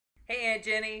Hey Aunt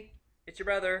Jenny, it's your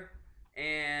brother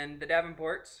and the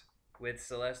Davenports with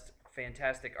Celeste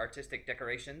Fantastic Artistic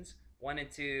Decorations wanted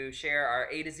to share our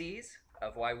A to Z's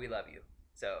of why we love you.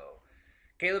 So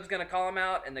Caleb's gonna call them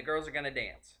out and the girls are gonna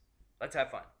dance. Let's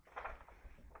have fun.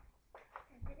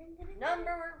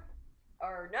 Number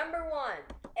one,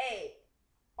 A,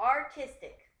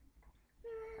 artistic.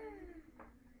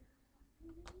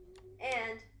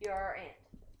 And you're our aunt.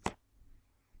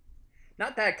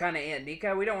 Not that kind of ant,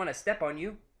 Nika. We don't want to step on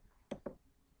you.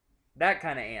 That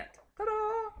kind of ant.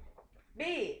 Ta-da!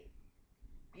 B,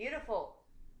 beautiful.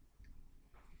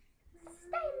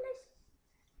 Stylish.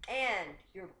 And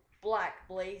you're black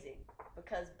blazing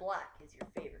because black is your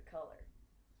favorite color.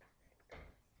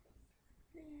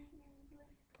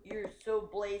 You're so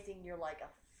blazing, you're like a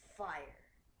fire.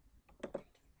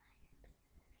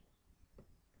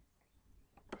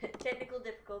 Technical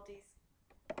difficulties.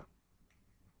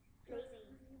 Blazing.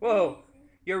 Whoa,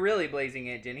 you're really blazing,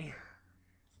 Aunt Jenny.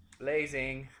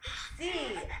 Blazing. C,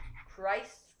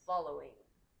 Christ following.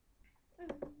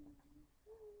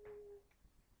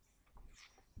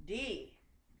 D,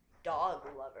 dog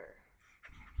lover.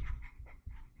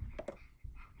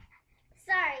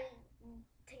 Sorry.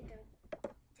 Technical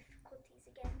difficulties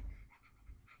again.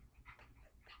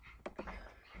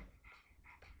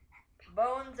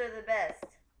 Bones are the best.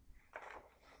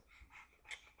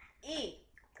 E,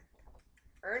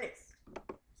 Ernest.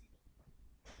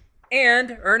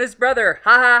 And Ernest's brother.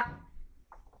 Haha.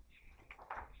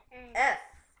 F,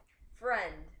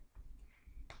 friend.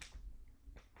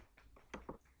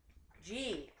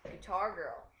 G, guitar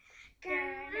girl.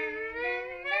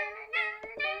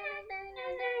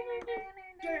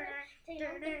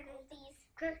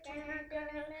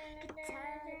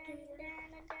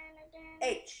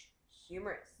 H,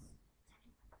 humorous.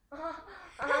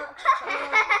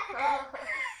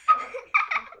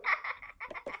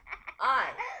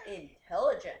 I,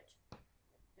 intelligent.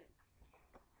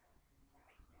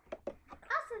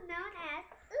 Also known as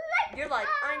You're like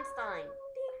Einstein.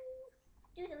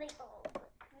 Do the light bulb.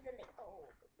 Do the light bulb.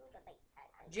 Do the light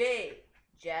bulb. J,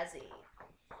 jazzy.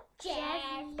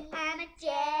 Jazz. I'm a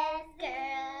jazz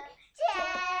girl.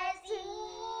 Jazzy.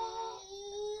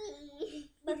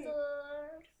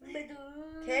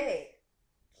 K,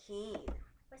 keen.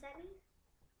 What's that mean?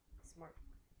 Smart.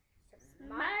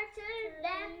 Smarter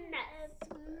than us.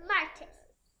 Smartest.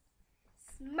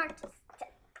 Smartest.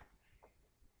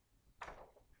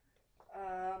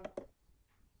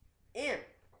 M,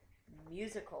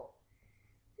 musical.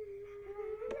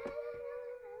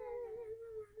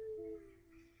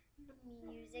 The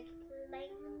music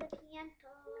playing on the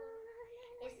piano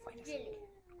is really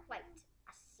quite a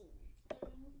scene.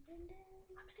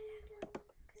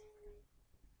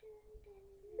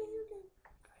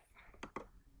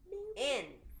 N,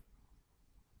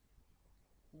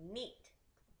 neat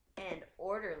and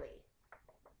orderly.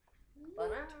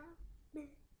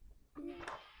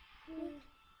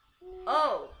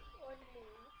 O,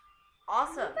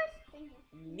 awesome.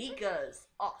 Nika's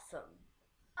awesome.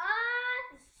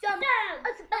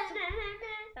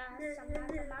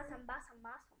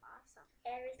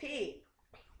 P,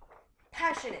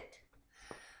 passionate.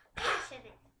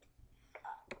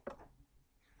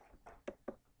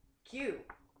 Q,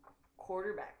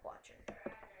 quarterback watcher.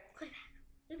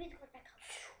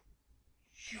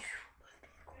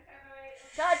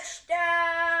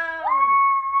 Touchdown!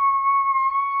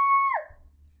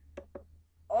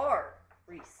 R,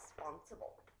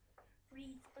 responsible.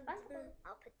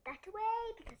 I'll put that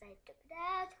away because I took it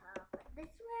out. I'll put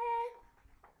this way.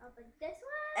 I'll put this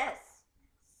way. S,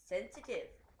 sensitive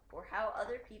for how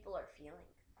other people are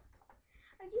feeling.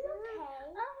 Are you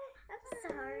okay? Oh, I'm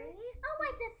sorry. Oh,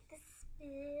 I let this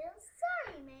spill.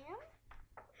 Sorry, ma'am.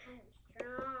 I'm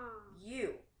strong. U,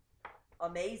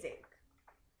 amazing.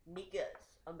 Nika's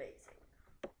amazing.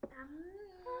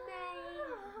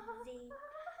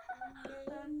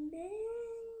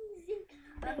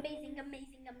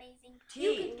 Amazing. T,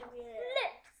 You can do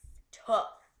flips.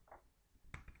 tough.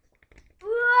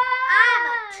 I'm a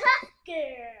tough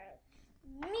girl.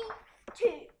 Me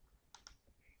too.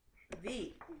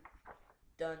 V,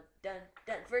 dun dun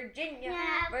dun. Virginia.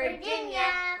 Virginia.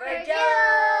 Virginia.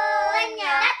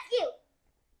 That's you.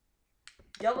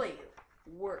 W,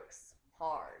 works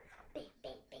hard. Bang.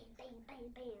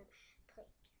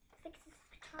 Fix this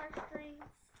guitar strings.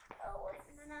 Oh,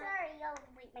 sorry. I'll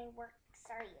wait my work.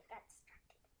 Sorry, I got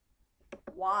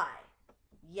distracted. Y,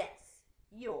 yes,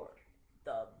 you're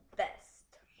the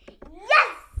best.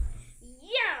 Yes!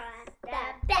 You're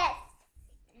the best.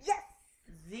 Yes.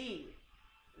 Z,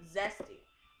 zesty.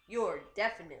 You're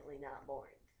definitely not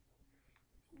boring.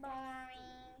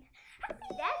 Boring.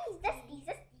 Daddy's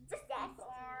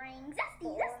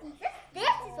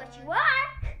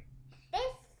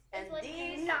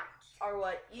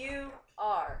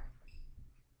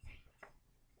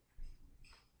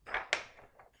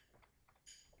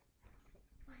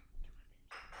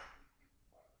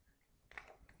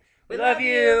We love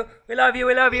you. We love you.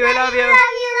 We love you. We love you. Love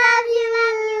you, love you,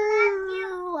 love you,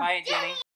 love you. Bye, Jenny.